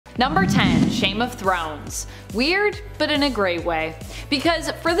Number 10. Shame of Thrones. Weird, but in a great way. Because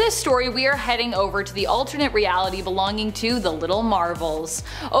for this story we are heading over to the alternate reality belonging to the Little Marvels.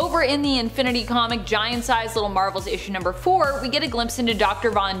 Over in the Infinity comic Giant Size Little Marvels issue number 4, we get a glimpse into Dr.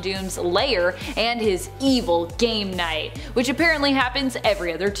 Von Doom's lair and his evil game night, which apparently happens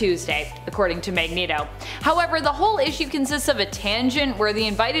every other Tuesday, according to Magneto. However, the whole issue consists of a tangent where the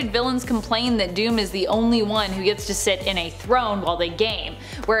invited villains complain that Doom is the only one who gets to sit in a throne while they game,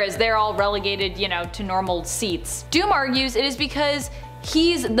 whereas they're all relegated, to normal seats. Doom argues it is because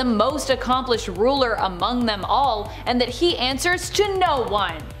he's the most accomplished ruler among them all and that he answers to no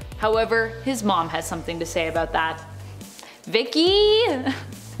one. However, his mom has something to say about that. Vicky?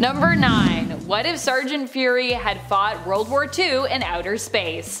 Number 9. What if Sergeant Fury had fought World War II in outer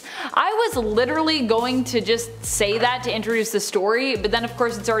space? I was literally going to just say that to introduce the story, but then of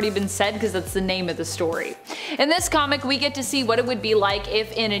course it's already been said because that's the name of the story. In this comic we get to see what it would be like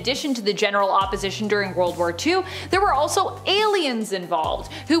if, in addition to the general opposition during World War II, there were also aliens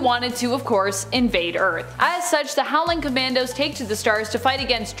involved, who wanted to of course invade Earth. As such, the Howling Commandos take to the stars to fight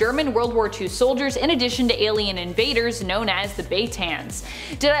against German World War II soldiers in addition to alien invaders known as the Baytans.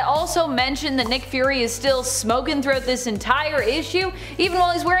 Did I also mention that Nick Fury is still smoking throughout this entire issue, even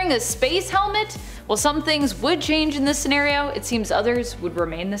while he's wearing a space helmet? While some things would change in this scenario, it seems others would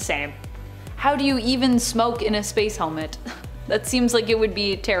remain the same. How do you even smoke in a space helmet? That seems like it would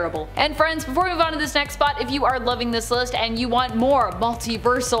be terrible. And friends, before we move on to this next spot, if you are loving this list and you want more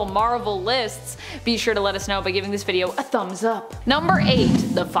multiversal Marvel lists, be sure to let us know by giving this video a thumbs up. Number 8.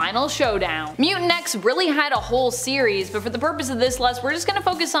 The Final Showdown. Mutant X really had a whole series, but for the purpose of this list, we're just going to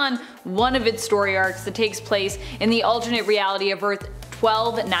focus on one of its story arcs that takes place in the alternate reality of Earth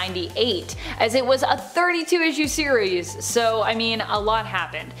 1298, as it was a 32 issue series, so I mean a lot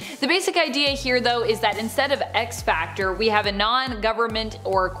happened. The basic idea here though is that instead of X Factor, we have a non-government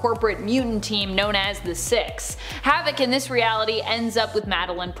or corporate mutant team known as the Six. Havoc in this reality ends up with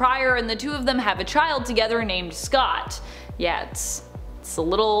Madeline Pryor, and the two of them have a child together named Scott. Yeah, it's a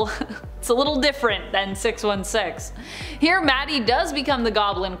little different than 616. Here Maddie does become the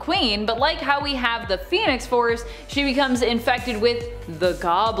Goblin Queen, but like how we have the Phoenix Force, she becomes infected with the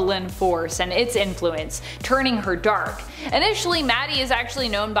Goblin Force and its influence, turning her dark. Initially, Maddie is actually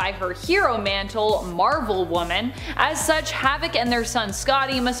known by her hero mantle, Marvel Woman. As such, Havoc and their son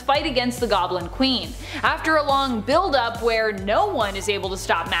Scotty must fight against the Goblin Queen. After a long build-up where no one is able to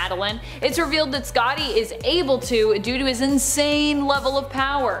stop Madeline, it's revealed that Scotty is able to due to his insane level of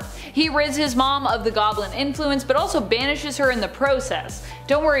power. He rids his mom of the Goblin influence, but also banishes her in the process.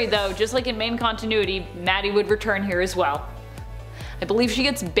 Don't worry though, just like in main continuity, Maddie would return here as well. I believe she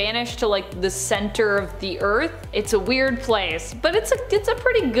gets banished to like the center of the earth. It's a weird place, but it's a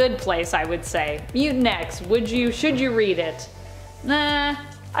pretty good place, I would say. Mutant X, should you read it? Nah,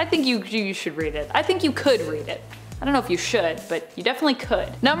 I think you should read it. I think you could read it. I don't know if you should, but you definitely could.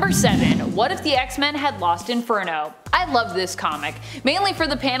 Number 7. What if the X-Men had lost Inferno? I love this comic, mainly for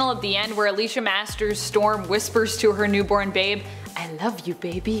the panel at the end where Alicia Masters' Storm whispers to her newborn babe, "I love you,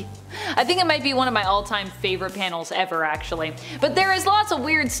 baby." I think it might be one of my all-time favorite panels ever, actually. But there is lots of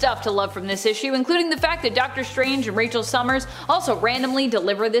weird stuff to love from this issue, including the fact that Doctor Strange and Rachel Summers also randomly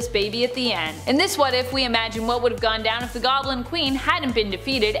deliver this baby at the end. In this What If, we imagine what would have gone down if the Goblin Queen hadn't been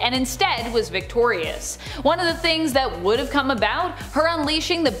defeated and instead was victorious. One of the things that would have come about? Her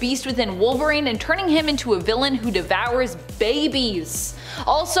unleashing the beast within Wolverine and turning him into a villain who devours babies.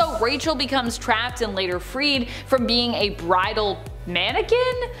 Also, Rachel becomes trapped and later freed from being a bridal mannequin?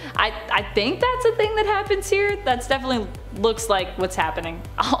 I think that's a thing that happens here. That's definitely looks like what's happening.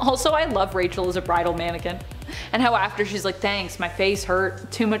 Also, I love Rachel as a bridal mannequin. And how after she's like, "Thanks, my face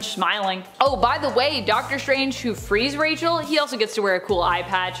hurt, too much smiling." Oh, by the way, Doctor Strange, who frees Rachel, he also gets to wear a cool eye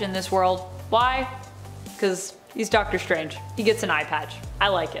patch in this world. Why? Because he's Doctor Strange. He gets an eye patch. I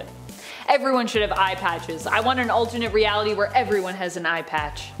like it. Everyone should have eye patches. I want an alternate reality where everyone has an eye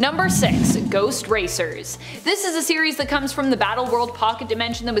patch. Number 6. Ghost Racers. This is a series that comes from the Battle World pocket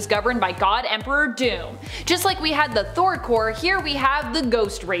dimension that was governed by God Emperor Doom. Just like we had the Thor Corps, here we have the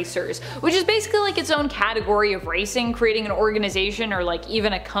Ghost Racers, which is basically like its own category of racing, creating an organization or like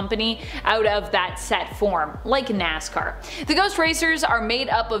even a company out of that set form, like NASCAR. The Ghost Racers are made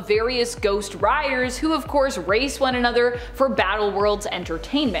up of various ghost riders who of course race one another for Battle World's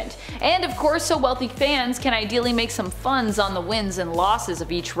entertainment. And of course, so wealthy fans can ideally make some funds on the wins and losses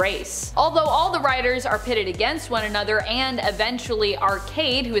of each race. Although all the riders are pitted against one another, and eventually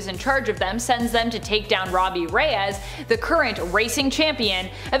Arcade, who is in charge of them, sends them to take down Robbie Reyes, the current racing champion,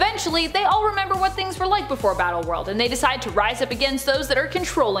 eventually they all remember what things were like before Battle World, and they decide to rise up against those that are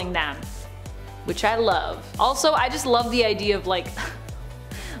controlling them. Which I love. Also, I just love the idea of like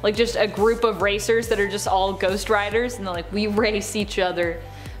Like just a group of racers that are just all Ghost Riders, and they're like, we race each other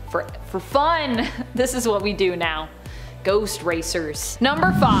for fun. This is what we do now. Ghost Racers.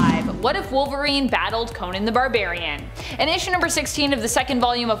 Number 5. What if Wolverine battled Conan the Barbarian? In issue number 16 of the second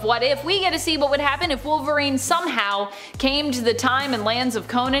volume of What If, we get to see what would happen if Wolverine somehow came to the time and lands of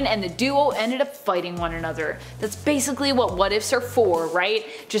Conan and the duo ended up fighting one another. That's basically what ifs are for, right?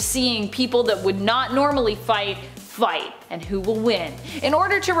 Just seeing people that would not normally fight, and who will win. In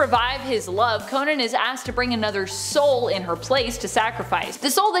order to revive his love, Conan is asked to bring another soul in her place to sacrifice. The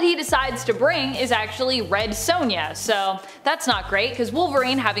soul that he decides to bring is actually Red Sonja, so that's not great because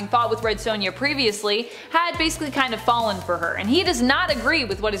Wolverine, having fought with Red Sonja previously, had basically kind of fallen for her, and he does not agree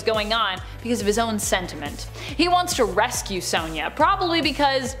with what is going on because of his own sentiment. He wants to rescue Sonja, probably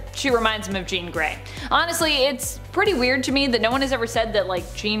because she reminds him of Jean Grey. Honestly, it's pretty weird to me that no one has ever said that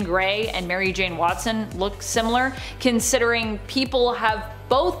like Jean Grey and Mary Jane Watson look similar, considering people have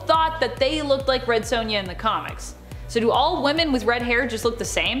both thought that they looked like Red Sonja in the comics. So do all women with red hair just look the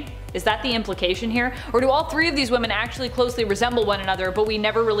same? Is that the implication here? Or do all three of these women actually closely resemble one another, but we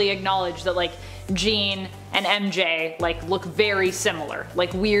never really acknowledge that like Jean and MJ like look very similar,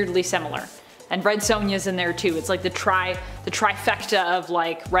 like weirdly similar? And Red Sonja's in there too. It's like the trifecta of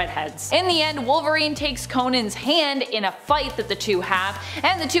like redheads. In the end, Wolverine takes Conan's hand in a fight that the two have,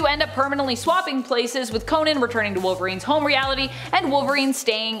 and the two end up permanently swapping places, with Conan returning to Wolverine's home reality and Wolverine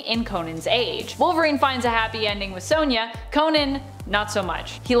staying in Conan's age. Wolverine finds a happy ending with Sonja. Conan, not so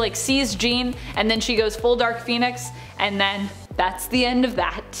much. He like sees Jean and then she goes full Dark Phoenix, and then that's the end of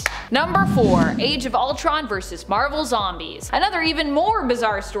that. Number 4. Age of Ultron vs. Marvel Zombies. Another even more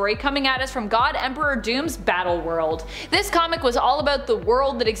bizarre story coming at us from God Emperor Doom's Battle World. This comic was all about the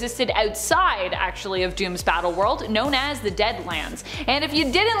world that existed outside actually of Doom's Battle World, known as the Deadlands. And if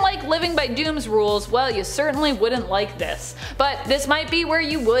you didn't like living by Doom's rules, well, you certainly wouldn't like this. But this might be where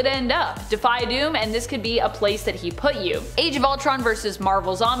you would end up. Defy Doom and this could be a place that he put you. Age of Ultron vs.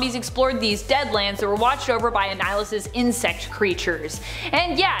 Marvel Zombies explored these Deadlands that were watched over by Annihilus' insect creatures.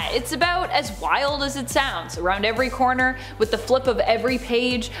 And yeah, it's about as wild as it sounds. Around every corner, with the flip of every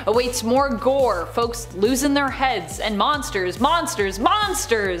page, awaits more gore, folks losing their heads, and monsters, monsters,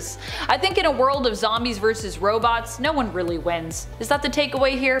 monsters! I think in a world of zombies versus robots, no one really wins. Is that the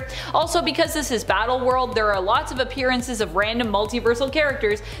takeaway here? Also, because this is Battle World, there are lots of appearances of random multiversal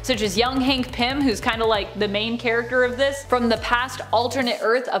characters, such as young Hank Pym, who's kinda like the main character of this, from the past alternate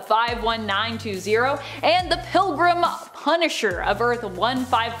Earth of 51920, and the Pilgrim Punisher of Earth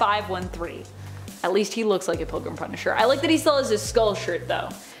 15513. At least he looks like a Pilgrim Punisher. I like that he still has his skull shirt though.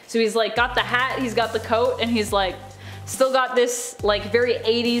 So he's like got the hat, he's got the coat, and he's like still got this like very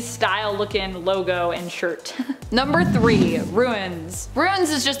 80s style looking logo and shirt. Number 3. Ruins. Ruins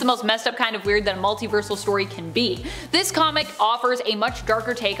is just the most messed up kind of weird that a multiversal story can be. This comic offers a much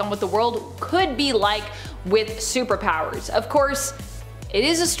darker take on what the world could be like with superpowers. Of course, it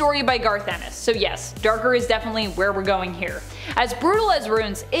is a story by Garth Ennis, so yes, darker is definitely where we're going here. As brutal as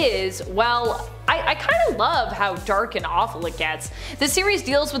Ruins is, well, I kinda love how dark and awful it gets. The series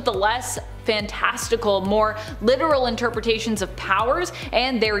deals with the less fantastical, more literal interpretations of powers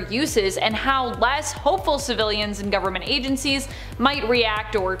and their uses, and how less hopeful civilians and government agencies might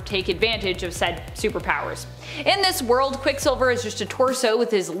react or take advantage of said superpowers. In this world, Quicksilver is just a torso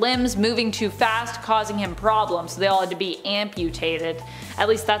with his limbs moving too fast, causing him problems, so they all had to be amputated. At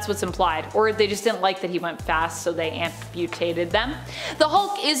least that's what's implied. Or they just didn't like that he went fast, so they amputated them. The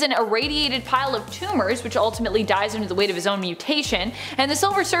Hulk is an irradiated pile of tumors, which ultimately dies under the weight of his own mutation, and the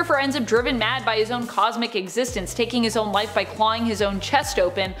Silver Surfer ends up driven mad by his own cosmic existence, taking his own life by clawing his own chest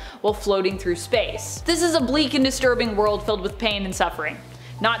open while floating through space. This is a bleak and disturbing world filled with pain and suffering.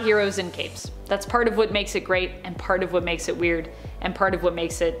 Not heroes in capes. That's part of what makes it great, and part of what makes it weird, and part of what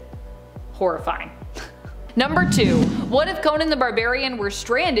makes it horrifying. Number 2. What if Conan the Barbarian were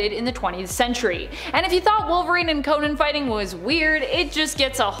stranded in the 20th century? And if you thought Wolverine and Conan fighting was weird, it just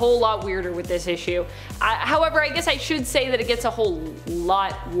gets a whole lot weirder with this issue. However, I guess I should say that it gets a whole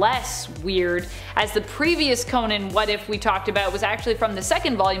lot less weird, as the previous Conan What If we talked about was actually from the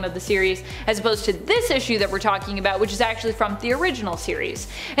second volume of the series, as opposed to this issue that we're talking about, which is actually from the original series.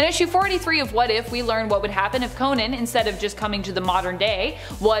 In issue 43 of What If, we learn what would happen if Conan, instead of just coming to the modern day,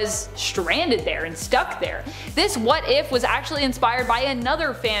 was stranded there and stuck there. This What If was actually inspired by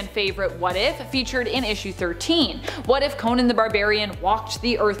another fan favorite What If featured in issue 13. What if Conan the Barbarian walked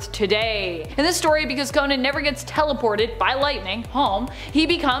the earth today? In this story, because Conan never gets teleported by lightning home, he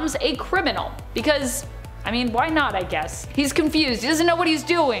becomes a criminal. Because I mean, why not, I guess? He's confused, he doesn't know what he's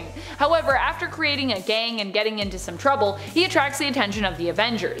doing. However, after creating a gang and getting into some trouble, he attracts the attention of the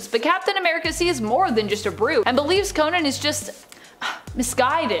Avengers. But Captain America sees more than just a brute, and believes Conan is just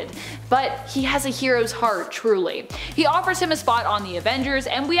misguided, but he has a hero's heart, truly. He offers him a spot on the Avengers,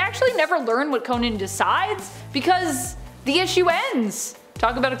 and we actually never learn what Conan decides because the issue ends.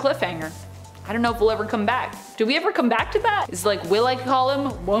 Talk about a cliffhanger. I don't know if we'll ever come back. Do we ever come back to that? It's like, will I call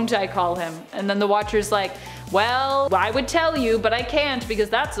him? Won't I call him? And then the Watcher's like, well, I would tell you, but I can't because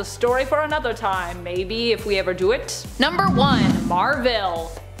that's a story for another time. Maybe if we ever do it. Number 1,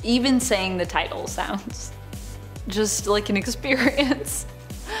 Marvel. Even saying the title sounds just like an experience.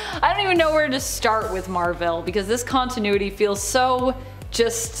 I don't even know where to start with Marvel because this continuity feels so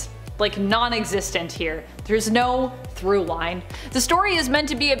just like non-existent here. There's no through line. The story is meant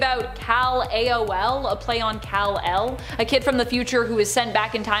to be about Kal-AOL, a play on Kal-El, a kid from the future who is sent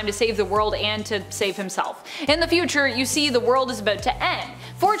back in time to save the world and to save himself. In the future, you see the world is about to end.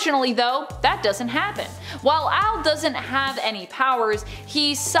 Fortunately though, that doesn't happen. While Al doesn't have any powers,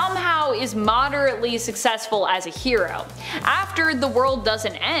 he somehow is moderately successful as a hero. After the world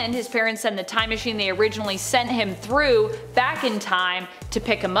doesn't end, his parents send the time machine they originally sent him through back in time to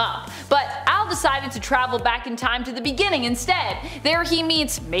pick him up. But Al decided to travel back in time to the beginning instead. There he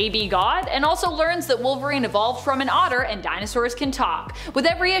meets maybe God, and also learns that Wolverine evolved from an otter and dinosaurs can talk. With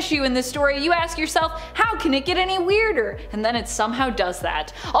every issue in this story, you ask yourself, how can it get any weirder? And then it somehow does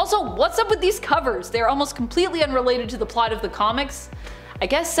that. Also, what's up with these covers? They're almost completely unrelated to the plot of the comics. I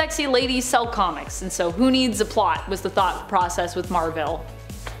guess sexy ladies sell comics, and so who needs a plot was the thought process with Marvel.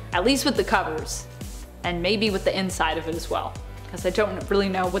 At least with the covers. And maybe with the inside of it as well, because I don't really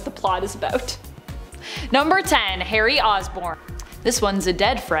know what the plot is about. Number 10, Harry Osborn. This one's a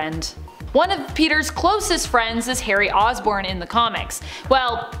dead friend. One of Peter's closest friends is Harry Osborn in the comics.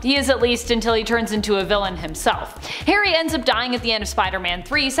 Well, he is at least until he turns into a villain himself. Harry ends up dying at the end of Spider-Man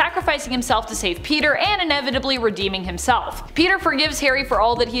 3, sacrificing himself to save Peter and inevitably redeeming himself. Peter forgives Harry for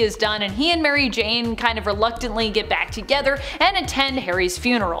all that he has done, and he and Mary Jane kind of reluctantly get back together and attend Harry's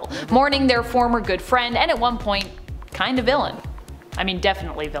funeral, mourning their former good friend and at one point, kind of villain. I mean,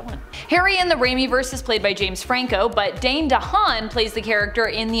 definitely villain. Harry in the Raimiverse is played by James Franco, but Dane DeHaan plays the character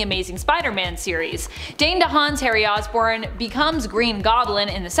in the Amazing Spider-Man series. Dane DeHaan's Harry Osborn becomes Green Goblin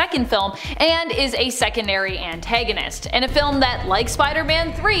in the second film and is a secondary antagonist, in a film that, like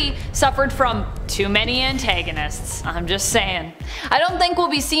Spider-Man 3, suffered from too many antagonists. I'm just saying. I don't think we'll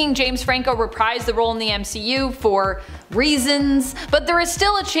be seeing James Franco reprise the role in the MCU for reasons, but there is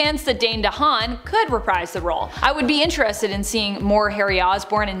still a chance that Dane DeHaan could reprise the role. I would be interested in seeing more Harry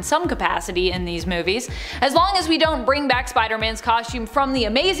Osborn in some capacity in these movies, as long as we don't bring back Spider-Man's costume from the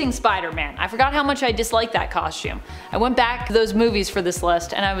Amazing Spider-Man. I forgot how much I disliked that costume. I went back to those movies for this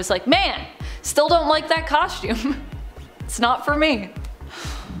list and I was like, man, still don't like that costume. It's not for me.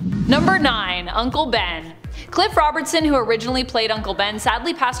 Number 9, Uncle Ben. Cliff Robertson, who originally played Uncle Ben,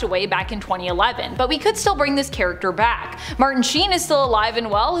 sadly passed away back in 2011, but we could still bring this character back. Martin Sheen is still alive and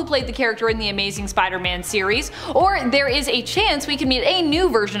well, who played the character in the Amazing Spider-Man series, or there is a chance we can meet a new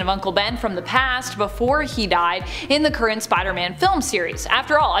version of Uncle Ben from the past before he died in the current Spider-Man film series.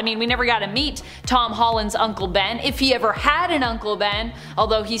 After all, I mean, we never got to meet Tom Holland's Uncle Ben, if he ever had an Uncle Ben,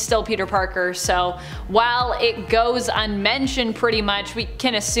 although he's still Peter Parker, so while it goes unmentioned pretty much, we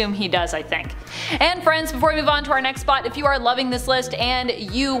can assume he does, I think. And friends, before we move on to our next spot, if you are loving this list and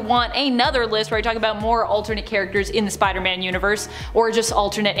you want another list where I talk about more alternate characters in the Spider-Man universe, or just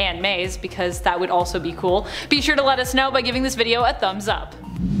alternate Aunt Mays, because that would also be cool, be sure to let us know by giving this video a thumbs up.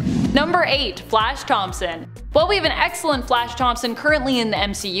 Number 8, Flash Thompson. Well, we have an excellent Flash Thompson currently in the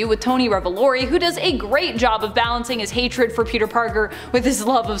MCU with Tony Revolori, who does a great job of balancing his hatred for Peter Parker with his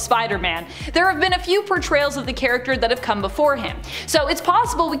love of Spider-Man. There have been a few portrayals of the character that have come before him, so it's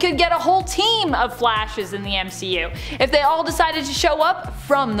possible we could get a whole team of Flashes in the MCU if they all decided to show up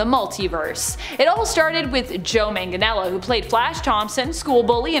from the multiverse. It all started with Joe Manganiello, who played Flash Thompson, school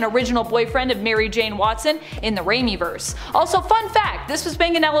bully and original boyfriend of Mary Jane Watson in the Raimiverse. Also, fun fact, this was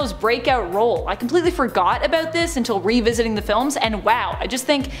Manganiello's breakout role. I completely forgot about this until revisiting the films, and wow, I just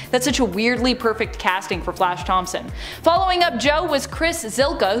think that's such a weirdly perfect casting for Flash Thompson. Following up Joe was Chris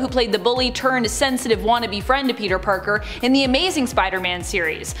Zilka, who played the bully turned sensitive wannabe friend to Peter Parker in the Amazing Spider-Man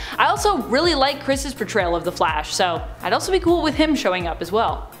series. I also really like Chris's portrayal of the Flash, so I'd also be cool with him showing up as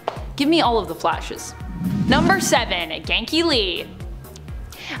well. Give me all of the Flashes. Number 7, Genki Lee.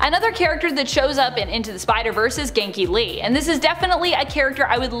 Another character that shows up in Into the Spider-Verse is Genki Lee, and this is definitely a character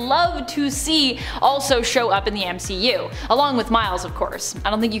I would love to see also show up in the MCU, along with Miles of course. I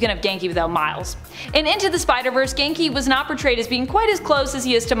don't think you can have Genki without Miles. In Into the Spider-Verse, Genki was not portrayed as being quite as close as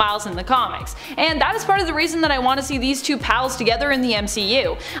he is to Miles in the comics, and that is part of the reason that I want to see these two pals together in the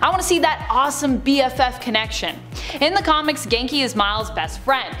MCU. I want to see that awesome BFF connection. In the comics, Genki is Miles' best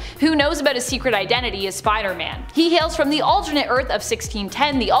friend, who knows about his secret identity as Spider-Man. He hails from the alternate Earth of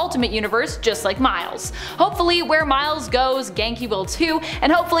 1610, the Ultimate Universe, just like Miles. Hopefully where Miles goes, Genki will too,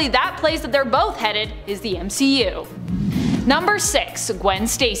 and hopefully that place that they're both headed is the MCU. Number 6. Gwen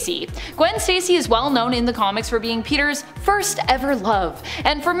Stacy. Gwen Stacy is well known in the comics for being Peter's first ever love,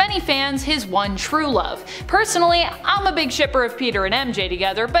 and for many fans, his one true love. Personally, I'm a big shipper of Peter and MJ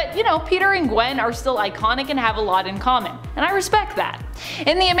together, but you know, Peter and Gwen are still iconic and have a lot in common, and I respect that.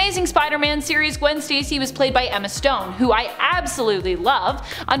 In the Amazing Spider-Man series, Gwen Stacy was played by Emma Stone, who I absolutely love.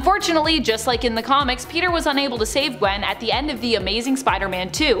 Unfortunately, just like in the comics, Peter was unable to save Gwen at the end of The Amazing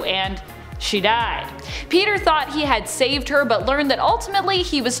Spider-Man 2, and she died. Peter thought he had saved her, but learned that ultimately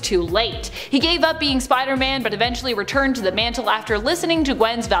he was too late. He gave up being Spider-Man, but eventually returned to the mantle after listening to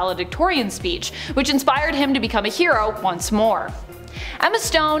Gwen's valedictorian speech, which inspired him to become a hero once more. Emma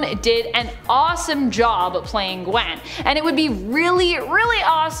Stone did an awesome job playing Gwen, and it would be really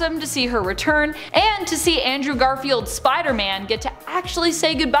awesome to see her return, and to see Andrew Garfield's Spider-Man get to actually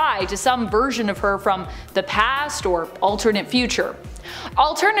say goodbye to some version of her from the past or alternate future.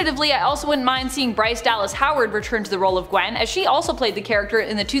 Alternatively, I also wouldn't mind seeing Bryce Dallas Howard return to the role of Gwen, as she also played the character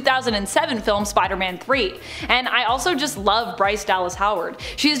in the 2007 film Spider-Man 3, and I also just love Bryce Dallas Howard.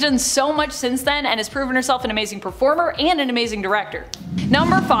 She has done so much since then and has proven herself an amazing performer and an amazing director.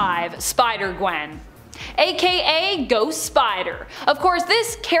 Number 5. Spider-Gwen, aka Ghost Spider. Of course,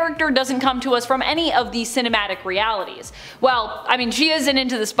 this character doesn't come to us from any of the cinematic realities. Well, I mean, she is in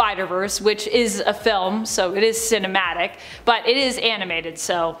Into the Spider-Verse, which is a film, so it is cinematic, but it is animated,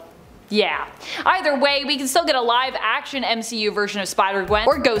 so yeah. Either way, we can still get a live-action MCU version of Spider-Gwen,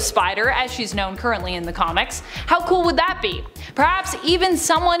 or Ghost Spider as she's known currently in the comics. How cool would that be? Perhaps even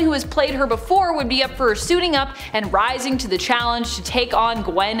someone who has played her before would be up for suiting up and rising to the challenge to take on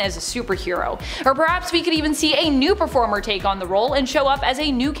Gwen as a superhero. Or perhaps we could even see a new performer take on the role and show up as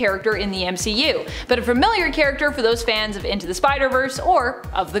a new character in the MCU, but a familiar character for those fans of Into the Spider-Verse or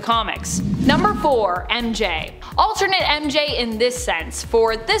of the comics. Number 4. MJ. Alternate MJ in this sense.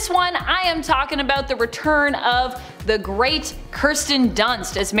 For this one, I am talking about the return of the great Kirsten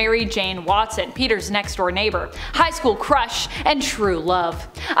Dunst as Mary Jane Watson, Peter's next door neighbor, high school crush, and true love.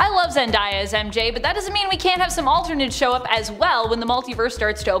 I love Zendaya as MJ, but that doesn't mean we can't have some alternates show up as well when the multiverse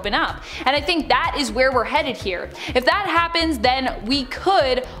starts to open up, and I think that is where we're headed here. If that happens, then we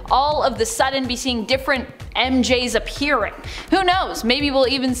could all of the sudden be seeing different MJs appearing. Who knows, maybe we'll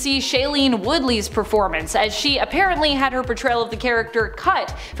even see Shailene Woodley's performance, as she apparently had her portrayal of the character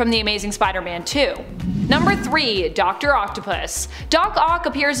cut from The Amazing Spider-Man 2. Number 3. Dr. Octopus. Doc Ock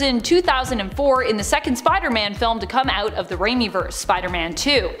appears in 2004 in the second Spider-Man film to come out of the Raimiverse, Spider-Man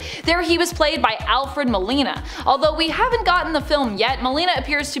 2. There he was played by Alfred Molina. Although we haven't gotten the film yet, Molina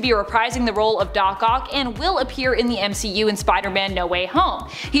appears to be reprising the role of Doc Ock and will appear in the MCU in Spider-Man No Way Home.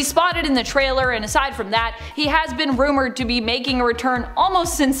 He's spotted in the trailer, and aside from that, he has been rumored to be making a return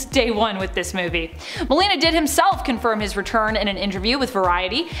almost since day one with this movie. Molina did himself confirm his return in an interview with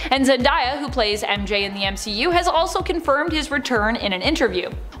Variety, and Zendaya, who plays MJ in the MCU, has also confirmed his return in an interview.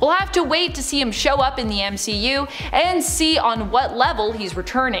 We'll have to wait to see him show up in the MCU and see on what level he's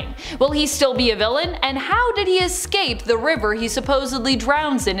returning. Will he still be a villain, and how did he escape the river he supposedly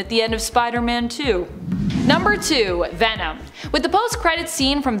drowns in at the end of Spider-Man 2? Number 2. Venom. With the post-credits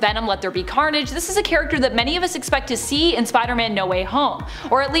scene from Venom Let There Be Carnage, this is a character that many of us expect to see in Spider-Man No Way Home,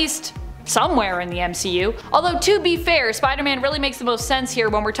 or at least somewhere in the MCU. Although to be fair, Spider-Man really makes the most sense here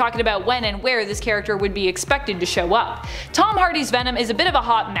when we're talking about when and where this character would be expected to show up. Tom Hardy's Venom is a bit of a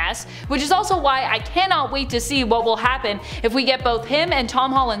hot mess, which is also why I cannot wait to see what will happen if we get both him and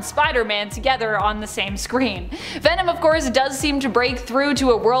Tom Holland's Spider-Man together on the same screen. Venom of course does seem to break through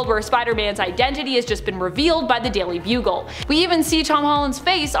to a world where Spider-Man's identity has just been revealed by the Daily Bugle. We even see Tom Holland's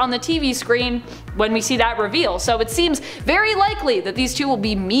face on the TV screen when we see that reveal, so it seems very likely that these two will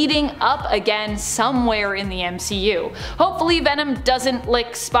be meeting up again somewhere in the MCU. Hopefully Venom doesn't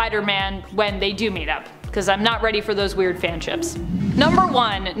lick Spider-Man when they do meet up, because I'm not ready for those weird fanships. Number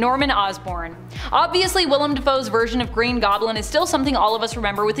 1. Norman Osborn. Obviously Willem Dafoe's version of Green Goblin is still something all of us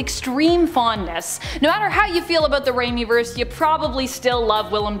remember with extreme fondness. No matter how you feel about the Raimiverse, you probably still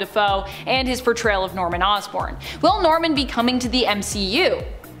love Willem Dafoe and his portrayal of Norman Osborn. Will Norman be coming to the MCU?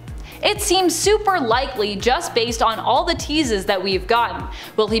 It seems super likely just based on all the teases that we've gotten.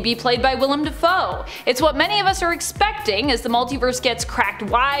 Will he be played by Willem Dafoe? It's what many of us are expecting as the multiverse gets cracked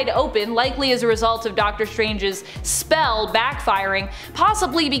wide open, likely as a result of Doctor Strange's spell backfiring,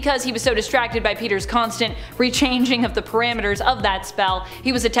 possibly because he was so distracted by Peter's constant rechanging of the parameters of that spell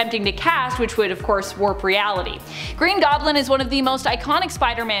he was attempting to cast, which would of course warp reality. Green Goblin is one of the most iconic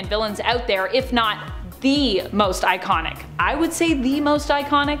Spider-Man villains out there, if not the most iconic. I would say the most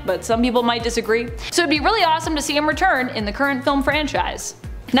iconic, but some people might disagree. So it'd be really awesome to see him return in the current film franchise.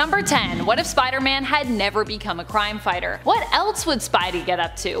 Number 10. What if Spider-Man had never become a crime fighter? What else would Spidey get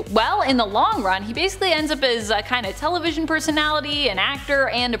up to? Well, in the long run, he basically ends up as a kind of television personality, an actor,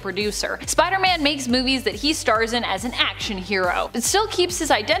 and a producer. Spider-Man makes movies that he stars in as an action hero, but still keeps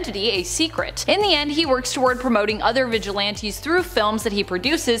his identity a secret. In the end, he works toward promoting other vigilantes through films that he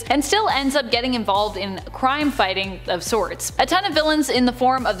produces, and still ends up getting involved in crime fighting of sorts. A ton of villains in the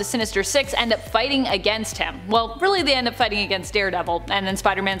form of the Sinister Six end up fighting against him. Well, really they end up fighting against Daredevil, and then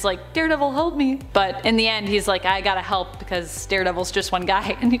Spider-Man's like, Daredevil, help me. But in the end, he's like, I gotta help because Daredevil's just one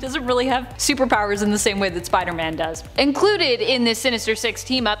guy, and he doesn't really have superpowers in the same way that Spider-Man does. Included in this Sinister Six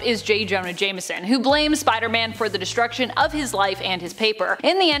team-up is J. Jonah Jameson, who blames Spider-Man for the destruction of his life and his paper.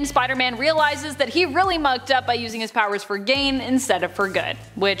 In the end, Spider-Man realizes that he really mucked up by using his powers for gain instead of for good.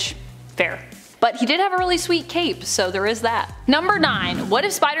 Which, fair. But he did have a really sweet cape, so there is that. Number 9. What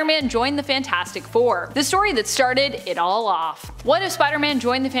if Spider-Man joined the Fantastic Four? The story that started it all off. What if Spider-Man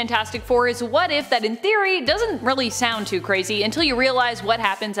joined the Fantastic Four is what if that in theory doesn't really sound too crazy until you realize what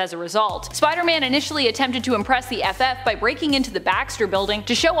happens as a result. Spider-Man initially attempted to impress the FF by breaking into the Baxter building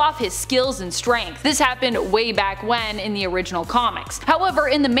to show off his skills and strength. This happened way back when in the original comics. However,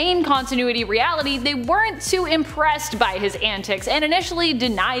 in the main continuity reality, they weren't too impressed by his antics and initially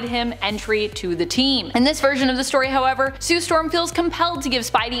denied him entry to the team. In this version of the story, however, Sue Storm feels compelled to give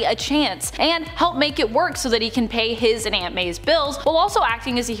Spidey a chance and help make it work so that he can pay his and Aunt May's bills while also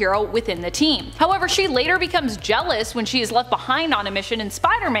acting as a hero within the team. However, she later becomes jealous when she is left behind on a mission and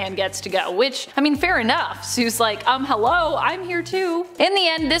Spider-Man gets to go, which, I mean, fair enough. Sue's like, hello, I'm here too. In the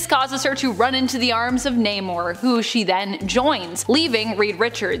end, this causes her to run into the arms of Namor, who she then joins, leaving Reed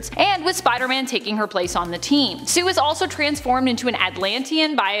Richards, and with Spider-Man taking her place on the team. Sue is also transformed into an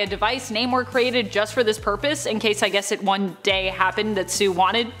Atlantean by a device Namor created just for this purpose, in case I guess it one day happened that Sue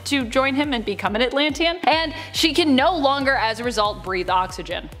wanted to join him and become an Atlantean, and she can no longer as a result breathe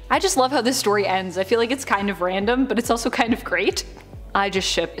oxygen. I just love how this story ends. I feel like it's kind of random, but it's also kind of great. I just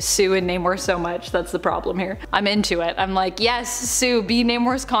ship Sue and Namor so much, that's the problem here. I'm into it. I'm like, yes, Sue, be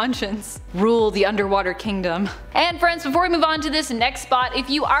Namor's conscience. Rule the underwater kingdom. And friends, before we move on to this next spot, if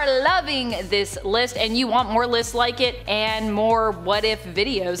you are loving this list and you want more lists like it and more what if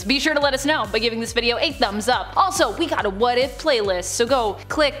videos, be sure to let us know by giving this video a thumbs up. Also, we got a what if playlist, so go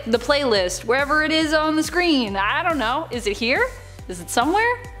click the playlist wherever it is on the screen. I don't know, is it here? Is it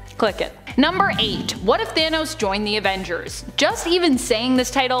somewhere? Click it. Number 8. What if Thanos joined the Avengers? Just even saying this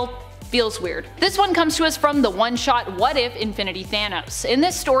title feels weird. This one comes to us from the one-shot What If Infinity Thanos. In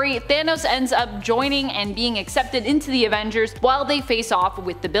this story, Thanos ends up joining and being accepted into the Avengers while they face off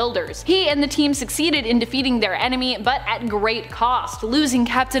with the Builders. He and the team succeeded in defeating their enemy, but at great cost, losing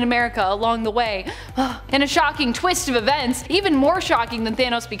Captain America along the way. In a shocking twist of events, even more shocking than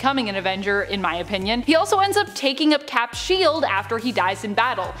Thanos becoming an Avenger in my opinion, he also ends up taking up Cap's shield after he dies in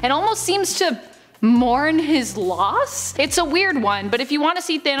battle, and almost seems to mourn his loss? It's a weird one, but if you want to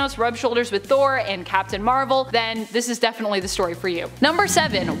see Thanos rub shoulders with Thor and Captain Marvel, then this is definitely the story for you. Number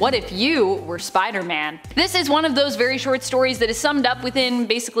 7. What if you were Spider-Man? This is one of those very short stories that is summed up within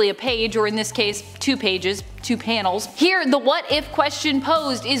basically a page, or in this case, 2 pages. 2 panels. Here, the what if question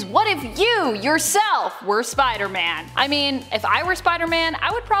posed is what if you, yourself, were Spider-Man? I mean, if I were Spider-Man,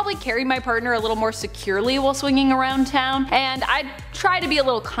 I would probably carry my partner a little more securely while swinging around town, and I'd try to be a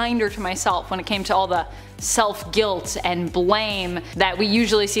little kinder to myself when it came to all the self-guilt and blame that we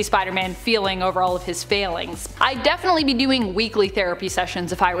usually see Spider-Man feeling over all of his failings. I'd definitely be doing weekly therapy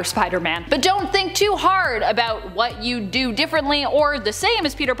sessions if I were Spider-Man. But don't think too hard about what you do differently or the same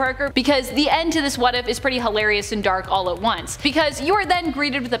as Peter Parker, because the end to this what if is pretty hilarious and dark all at once. Because you are then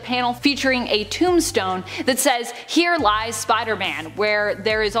greeted with a panel featuring a tombstone that says, "Here lies Spider-Man," where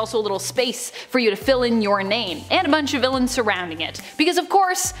there is also a little space for you to fill in your name, and a bunch of villains surrounding it. Because of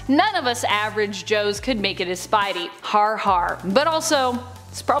course, none of us average Joes could make it as Spidey. Har har. But also,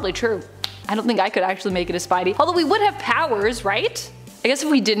 it's probably true. I don't think I could actually make it as Spidey. Although we would have powers, right? I guess if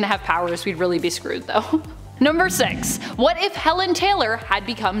we didn't have powers, we'd really be screwed though. Number 6. What if Helen Taylor had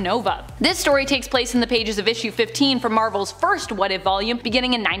become Nova? This story takes place in the pages of issue 15 from Marvel's first What If volume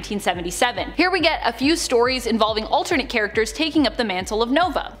beginning in 1977. Here we get a few stories involving alternate characters taking up the mantle of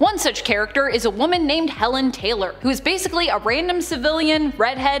Nova. One such character is a woman named Helen Taylor, who is basically a random civilian,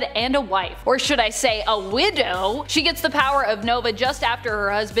 redhead, and a wife. Or should I say a widow? She gets the power of Nova just after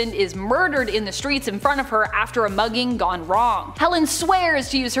her husband is murdered in the streets in front of her after a mugging gone wrong. Helen swears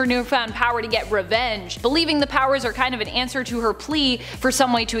to use her newfound power to get revenge, believing the powers are kind of an answer to her plea for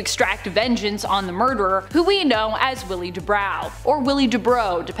some way to extract vengeance on the murderer, who we know as Willie DeBrow, or Willie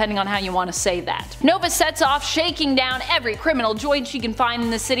DeBro, depending on how you want to say that. Nova sets off shaking down every criminal joint she can find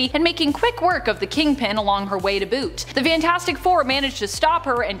in the city and making quick work of the Kingpin along her way to boot. The Fantastic Four manage to stop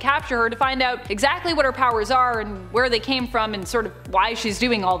her and capture her to find out exactly what her powers are and where they came from and sort of why she's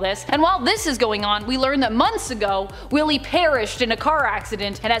doing all this. And while this is going on, we learn that months ago, Willie perished in a car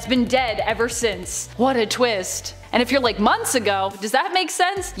accident and has been dead ever since. What a twist. And if you're like, months ago, does that make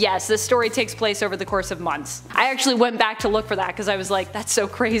sense? Yes, this story takes place over the course of months. I actually went back to look for that because I was like, that's so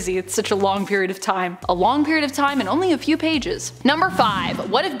crazy, it's such a long period of time. A long period of time and only a few pages. Number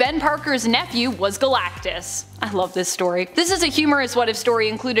 5. What if Ben Parker's nephew was Galactus? I love this story. This is a humorous what if story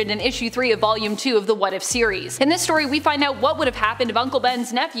included in issue 3 of volume 2 of the What If series. In this story we find out what would have happened if Uncle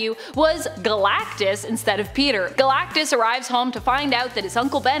Ben's nephew was Galactus instead of Peter. Galactus arrives home to find out that his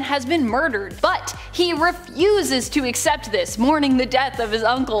Uncle Ben has been murdered, but he refuses to accept this, mourning the death of his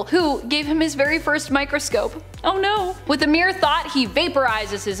uncle, who gave him his very first microscope. Oh no. With a mere thought, he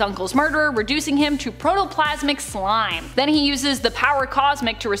vaporizes his uncle's murderer, reducing him to protoplasmic slime. Then he uses the power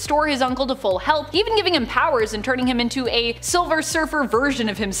cosmic to restore his uncle to full health, even giving him powers and turning him into a Silver Surfer version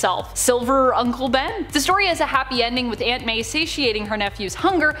of himself. Silver Uncle Ben? The story has a happy ending with Aunt May satiating her nephew's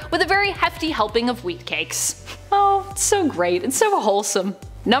hunger with a very hefty helping of wheat cakes. Oh, it's so great, it's so wholesome.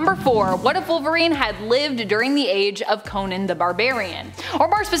 Number 4. What if Wolverine had lived during the age of Conan the Barbarian? Or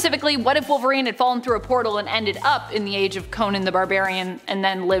more specifically, what if Wolverine had fallen through a portal and ended up in the age of Conan the Barbarian and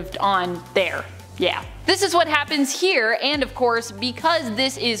then lived on there? Yeah. This is what happens here, and of course, because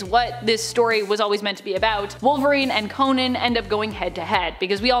this is what this story was always meant to be about, Wolverine and Conan end up going head to head,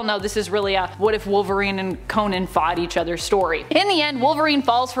 because we all know this is really a what if Wolverine and Conan fought each other story. In the end, Wolverine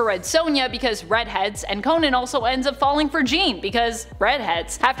falls for Red Sonja because redheads, and Conan also ends up falling for Jean because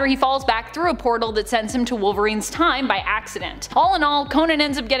redheads, after he falls back through a portal that sends him to Wolverine's time by accident. All in all, Conan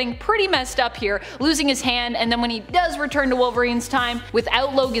ends up getting pretty messed up here, losing his hand, and then when he does return to Wolverine's time,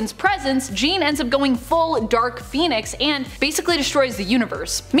 without Logan's presence, Jean ends up going full Dark Phoenix and basically destroys the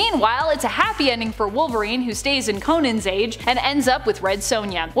universe. Meanwhile, it's a happy ending for Wolverine, who stays in Conan's age and ends up with Red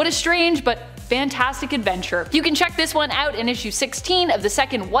Sonja. What a strange but fantastic adventure. You can check this one out in issue 16 of the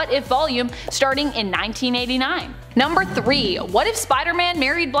second What If volume starting in 1989. Number 3. What if Spider-Man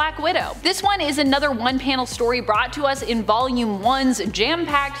married Black Widow? This one is another one-panel story brought to us in volume 1's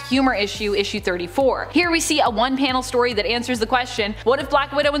jam-packed humor issue, issue 34. Here we see a one-panel story that answers the question, what if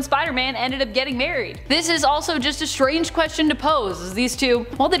Black Widow and Spider-Man ended up getting married? This is also just a strange question to pose, as these two,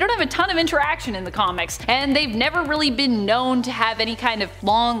 well, they don't have a ton of interaction in the comics, and they've never really been known to have any kind of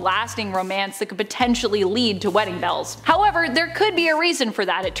long-lasting romance that could potentially lead to wedding bells. However, there could be a reason for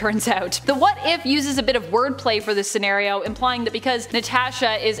that, it turns out. The what if uses a bit of wordplay for this scenario, implying that because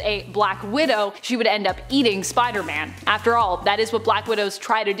Natasha is a Black Widow, she would end up eating Spider-Man. After all, that is what Black Widows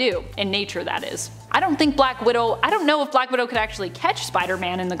try to do, in nature that is. I don't know if Black Widow could actually catch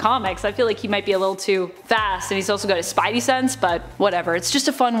Spider-Man in the comics. I feel like he might be a little too fast, and he's also got his spidey sense, but whatever, it's just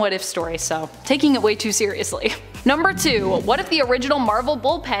a fun what if story, so taking it way too seriously. Number 2. What if the original Marvel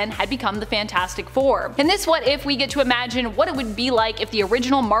bullpen had become the Fantastic Four? In this what if, we get to imagine what it would be like if the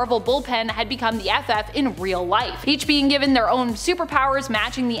original Marvel bullpen had become the FF in real life, each being given their own superpowers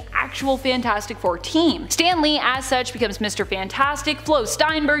matching the actual Fantastic Four team. Stan Lee as such becomes Mr. Fantastic, Flo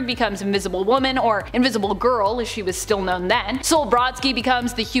Steinberg becomes Invisible Woman, or Invisible Girl as she was still known then, Sol Brodsky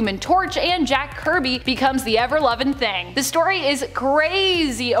becomes the Human Torch, and Jack Kirby becomes the ever-loving Thing. The story is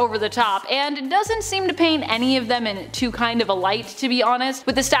crazy over the top, and doesn't seem to paint any of them in too kind of a light, to be honest,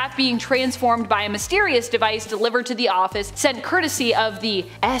 with the staff being transformed by a mysterious device delivered to the office sent courtesy of the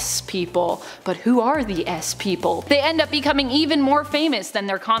S people. But who are the S people? They end up becoming even more famous than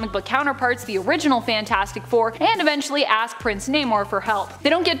their comic book counterparts, the original Fantastic Four, and eventually ask Prince Namor for help. They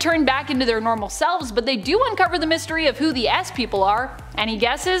don't get turned back into their normal selves, but they do uncover the mystery of who the S people are. Any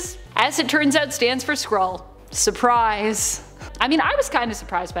guesses? S, it turns out, stands for Skrull. Surprise. I mean, I was kind of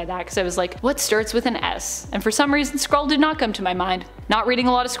surprised by that because I was like, what starts with an S? And for some reason, Skrull did not come to my mind. Not reading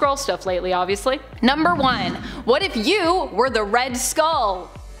a lot of Skrull stuff lately, obviously. Number 1. What if you were the Red Skull?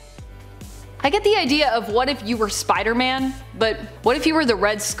 I get the idea of what if you were Spider-Man, but what if you were the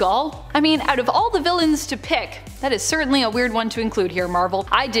Red Skull? I mean, out of all the villains to pick, that is certainly a weird one to include here, Marvel.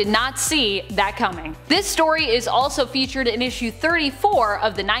 I did not see that coming. This story is also featured in issue 34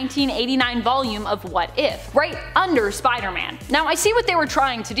 of the 1989 volume of What If, right under Spider-Man. Now I see what they were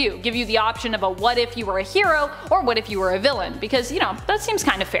trying to do, give you the option of a what if you were a hero or what if you were a villain, because, you know, that seems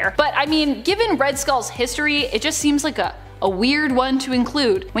kind of fair. But I mean, given Red Skull's history, it just seems like a weird one to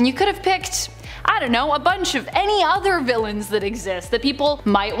include, when you could have picked, I don't know, a bunch of any other villains that exist that people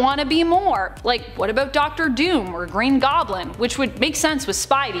might want to be more. Like, what about Doctor Doom or Green Goblin, which would make sense with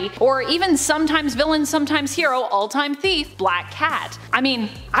Spidey, or even sometimes villain, sometimes hero, all-time thief, Black Cat. I mean,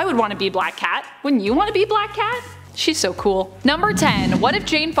 I would want to be Black Cat. Wouldn't you want to be Black Cat? She's so cool. Number 10. What if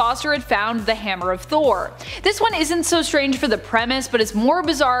Jane Foster had found the Hammer of Thor? This one isn't so strange for the premise, but it's more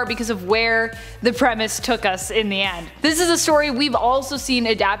bizarre because of where the premise took us in the end. This is a story we've also seen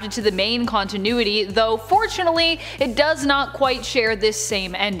adapted to the main continuity, though fortunately it does not quite share this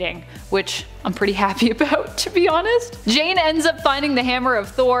same ending, which I'm pretty happy about, to be honest. Jane ends up finding the Hammer of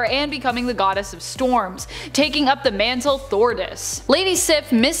Thor and becoming the goddess of storms, taking up the mantle Thordis. Lady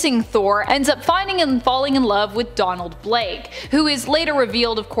Sif, missing Thor, ends up finding and falling in love with Donald Blake, who is later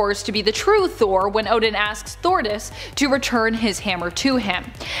revealed, of course, to be the true Thor when Odin asks Thordis to return his hammer to him.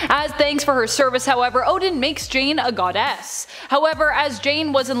 As thanks for her service, however, Odin makes Jane a goddess. However, as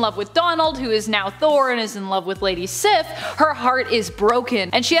Jane was in love with Donald, who is now Thor and is in love with Lady Sif, her heart is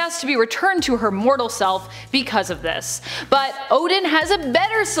broken, and she has to be returned to her mortal self because of this. But Odin has a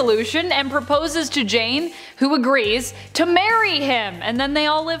better solution and proposes to Jane, who agrees, to marry him, and then they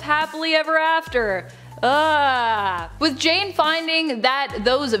all live happily ever after. With Jane finding that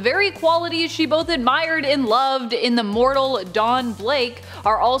those very qualities she both admired and loved in the mortal Don Blake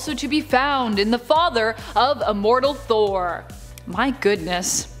are also to be found in the father of immortal Thor. My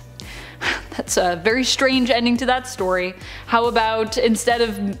goodness. That's a very strange ending to that story. How about instead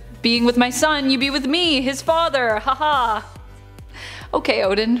of being with my son, you be with me, his father, haha. Okay,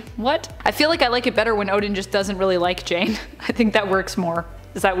 Odin, what? I feel like I like it better when Odin just doesn't really like Jane. I think that works more.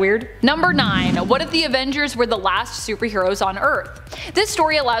 Is that weird? Number 9. What if the Avengers were the last superheroes on Earth? This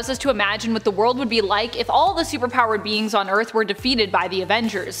story allows us to imagine what the world would be like if all the superpowered beings on Earth were defeated by the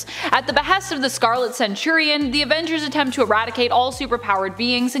Avengers. At the behest of the Scarlet Centurion, the Avengers attempt to eradicate all superpowered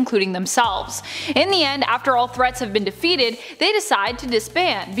beings, including themselves. In the end, after all threats have been defeated, they decide to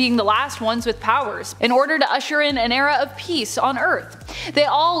disband, being the last ones with powers, in order to usher in an era of peace on Earth. They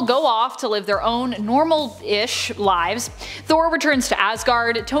all go off to live their own normal-ish lives. Thor returns to Asgard,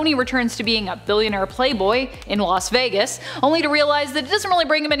 Tony returns to being a billionaire playboy in Las Vegas, only to realize that it doesn't really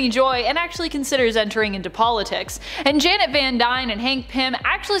bring him any joy and actually considers entering into politics. And Janet Van Dyne and Hank Pym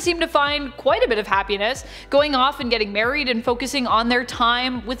actually seem to find quite a bit of happiness, going off and getting married and focusing on their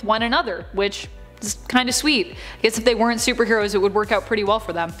time with one another, which is kind of sweet. I guess if they weren't superheroes it would work out pretty well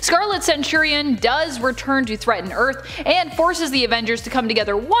for them. Scarlet Centurion does return to threaten Earth and forces the Avengers to come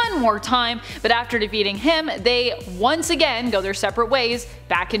together one more time, but after defeating him, they once again go their separate ways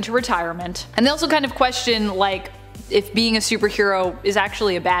back into retirement. And they also kind of question, like, if being a superhero is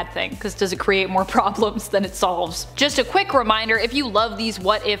actually a bad thing, because does it create more problems than it solves? Just a quick reminder, if you love these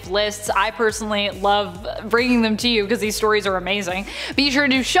what if lists, I personally love bringing them to you because these stories are amazing. Be sure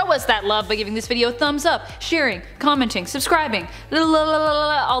to show us that love by giving this video a thumbs up, sharing, commenting, subscribing,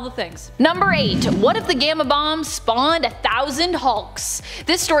 all the things. Number 8. What if the Gamma Bomb spawned 1,000 Hulks?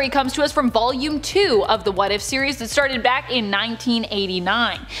 This story comes to us from volume 2 of the What If series that started back in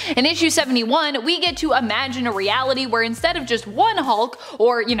 1989. In issue 71, we get to imagine a reality where instead of just one Hulk,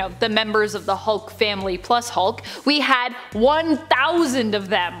 or you know, the members of the Hulk family plus Hulk, we had 1,000 of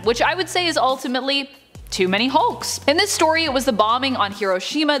them, which I would say is ultimately too many Hulks. In this story, it was the bombing on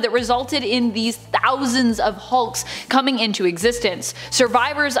Hiroshima that resulted in these thousands of Hulks coming into existence,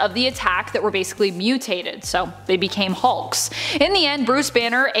 survivors of the attack that were basically mutated, so they became Hulks. In the end, Bruce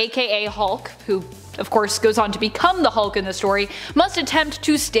Banner, aka Hulk, who of course goes on to become the Hulk in the story, must attempt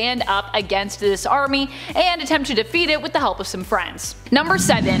to stand up against this army and attempt to defeat it with the help of some friends. Number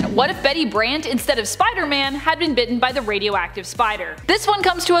 7. What if Betty Brant, instead of Spider-Man, had been bitten by the radioactive spider? This one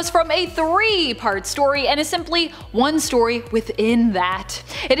comes to us from a 3-part story and is simply one story within that.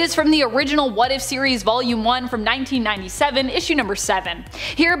 It is from the original What If series volume 1 from 1997, issue number 7.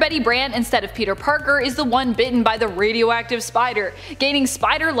 Here Betty Brant, instead of Peter Parker, is the one bitten by the radioactive spider, gaining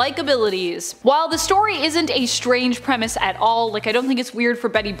spider-like abilities. While the story isn't a strange premise at all, like I don't think it's weird for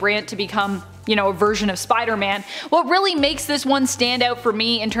Betty Brant to become, you know, a version of Spider-Man, what really makes this one stand out for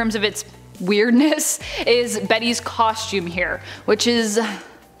me in terms of its weirdness is Betty's costume here, which is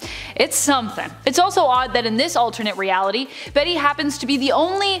It's something. It's also odd that in this alternate reality, Betty happens to be the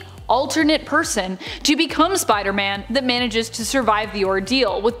only alternate person to become Spider-Man that manages to survive the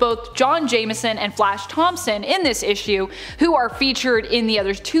ordeal, with both John Jameson and Flash Thompson in this issue, who are featured in the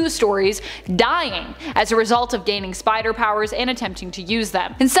other two stories, dying as a result of gaining spider powers and attempting to use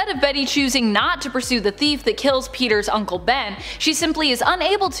them. Instead of Betty choosing not to pursue the thief that kills Peter's Uncle Ben, she simply is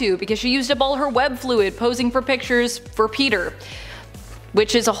unable to because she used up all her web fluid posing for pictures for Peter.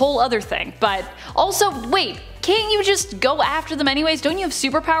 Which is a whole other thing, but also, wait, can't you just go after them anyways? Don't you have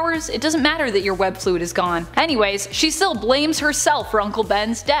superpowers? It doesn't matter that your web fluid is gone. Anyways, she still blames herself for Uncle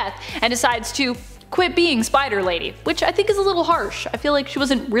Ben's death and decides to quit being Spider Lady, which I think is a little harsh. I feel like she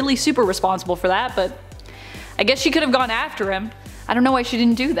wasn't really super responsible for that, but I guess she could have gone after him. I don't know why she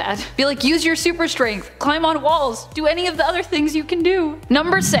didn't do that. Be like, use your super strength, climb on walls, do any of the other things you can do.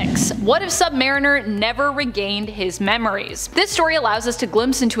 Number 6. What if Submariner never regained his memories? This story allows us to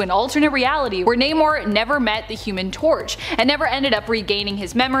glimpse into an alternate reality where Namor never met the Human Torch and never ended up regaining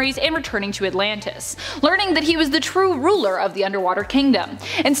his memories and returning to Atlantis, learning that he was the true ruler of the Underwater Kingdom.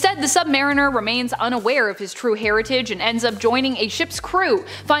 Instead, the Submariner remains unaware of his true heritage and ends up joining a ship's crew,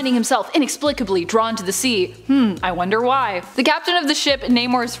 finding himself inexplicably drawn to the sea. I wonder why. The captain of the ship,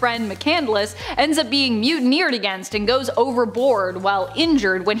 Namor's friend McCandless, ends up being mutineered against and goes overboard while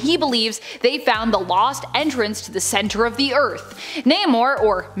injured when he believes they found the lost entrance to the center of the earth. Namor,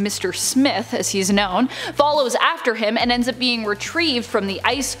 or Mr. Smith as he's known, follows after him and ends up being retrieved from the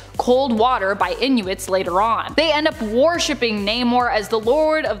ice-cold water by Inuits later on. They end up worshipping Namor as the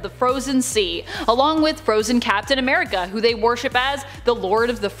Lord of the Frozen Sea, along with Frozen Captain America, who they worship as the Lord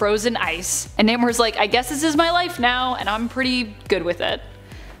of the Frozen Ice. And Namor's like, I guess this is my life now, and I'm pretty good with it.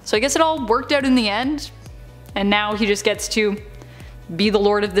 So I guess it all worked out in the end, and now he just gets to be the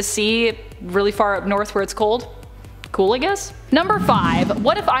Lord of the Sea really far up north where it's cold. Cool, I guess? Number 5.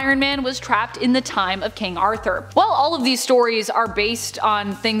 What if Iron Man was trapped in the time of King Arthur? While all of these stories are based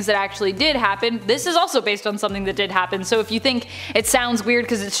on things that actually did happen, this is also based on something that did happen, so if you think it sounds weird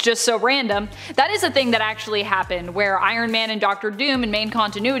because it's just so random, that is a thing that actually happened, where Iron Man and Doctor Doom in main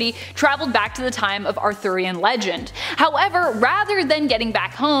continuity traveled back to the time of Arthurian legend. However, rather than getting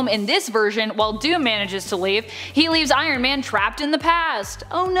back home in this version while Doom manages to leave, he leaves Iron Man trapped in the past.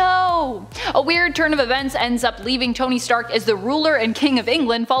 Oh no! A weird turn of events ends up leaving Tony Stark as the ruler and king of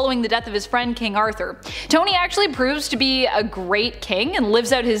England following the death of his friend King Arthur. Tony actually proves to be a great king and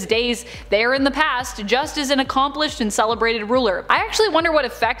lives out his days there in the past just as an accomplished and celebrated ruler. I actually wonder what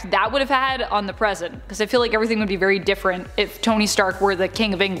effect that would have had on the present, because I feel like everything would be very different if Tony Stark were the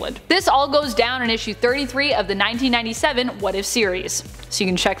king of England. This all goes down in issue 33 of the 1997 What If series, so you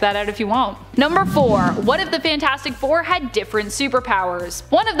can check that out if you want. Number 4. What if the Fantastic Four had different superpowers?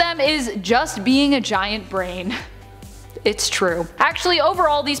 One of them is just being a giant brain. It's true. Actually,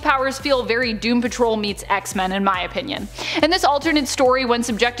 overall, these powers feel very Doom Patrol meets X-Men in my opinion. In this alternate story, when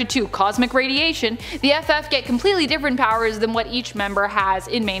subjected to cosmic radiation, the FF get completely different powers than what each member has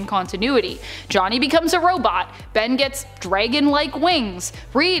in main continuity. Johnny becomes a robot, Ben gets dragon-like wings,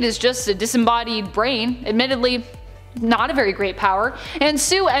 Reed is just a disembodied brain, admittedly not a very great power, and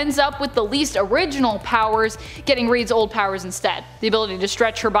Sue ends up with the least original powers, getting Reed's old powers instead, the ability to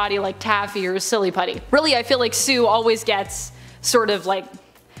stretch her body like Taffy or Silly Putty. Really, I feel like Sue always gets sort of like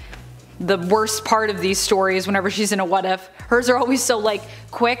the worst part of these stories whenever she's in a What If. Hers are always so like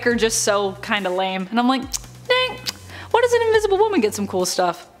quick or just so kinda lame, and I'm like, dang, why doesn't Invisible Woman get some cool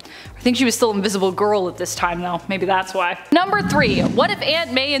stuff? I think she was still Invisible Girl at this time though, maybe that's why. Number 3. What if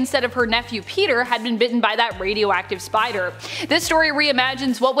Aunt May instead of her nephew Peter had been bitten by that radioactive spider? This story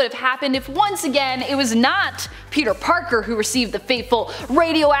reimagines what would have happened if once again it was not Peter Parker who received the fateful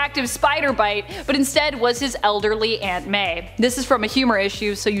radioactive spider bite, but instead was his elderly Aunt May. This is from a humor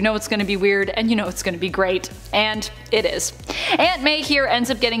issue, so you know it's gonna be weird and you know it's gonna be great. And it is. Aunt May here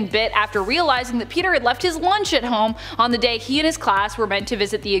ends up getting bit after realizing that Peter had left his lunch at home on the day he and his class were meant to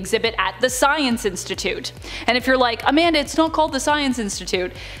visit the exhibit at the Science Institute. And if you're like, Amanda, it's not called the Science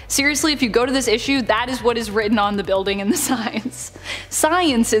Institute. Seriously, if you go to this issue, that is what is written on the building in the Science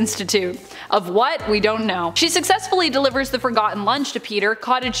Institute. Of what? We don't know. She successfully delivers the forgotten lunch to Peter,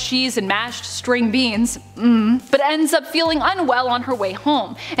 cottage cheese and mashed string beans, but ends up feeling unwell on her way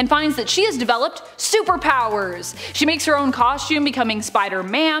home, and finds that she has developed superpowers. She makes her own costume, becoming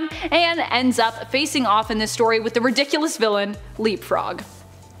Spider-Man, and ends up facing off in this story with the ridiculous villain, Leapfrog.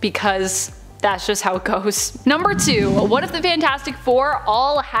 Because that's just how it goes. Number 2. What if the Fantastic Four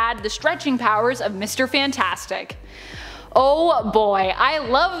all had the stretching powers of Mr. Fantastic? Oh boy, I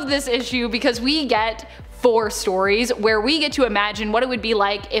love this issue because we get 4 stories where we get to imagine what it would be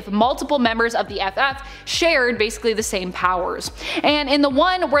like if multiple members of the FF shared basically the same powers. And in the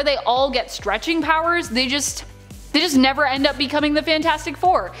one where they all get stretching powers, they just never end up becoming the Fantastic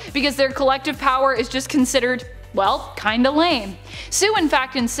Four, because their collective power is just considered, well, kinda lame. Sue in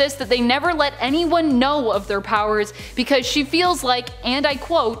fact insists that they never let anyone know of their powers because she feels like, and I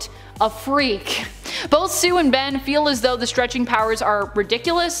quote, a freak. Both Sue and Ben feel as though the stretching powers are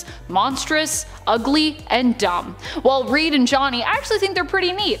ridiculous, monstrous, ugly, and dumb, while Reed and Johnny actually think they're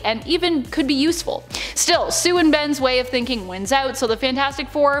pretty neat and even could be useful. Still, Sue and Ben's way of thinking wins out, so the Fantastic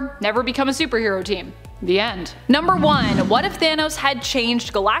Four never become a superhero team. The end. Number 1. What if Thanos had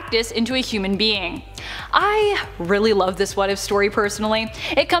changed Galactus into a human being? I really love this What If story personally.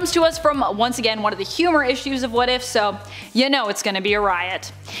 It comes to us from, once again, one of the humor issues of What If, so you know it's gonna be a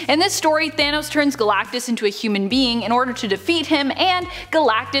riot. In this story, Thanos turns Galactus into a human being in order to defeat him, and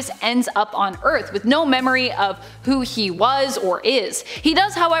Galactus ends up on Earth with no memory of who he was or is. He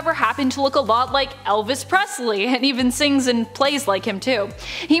does, however, happen to look a lot like Elvis Presley, and even sings and plays like him too.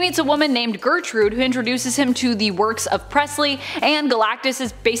 He meets a woman named Gertrude who introduces him to the works of Presley, and Galactus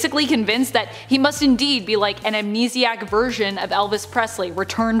is basically convinced that he must indeed be like an amnesiac version of Elvis Presley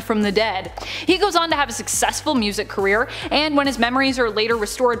returned from the dead. He goes on to have a successful music career, and when his memories are later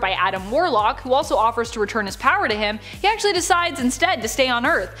restored by Adam Warlock, who also offers to return his power to him, he actually decides instead to stay on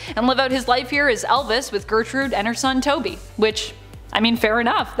Earth and live out his life here as Elvis with Gertrude and her son Toby. Which, I mean, fair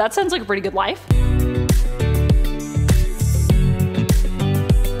enough, that sounds like a pretty good life.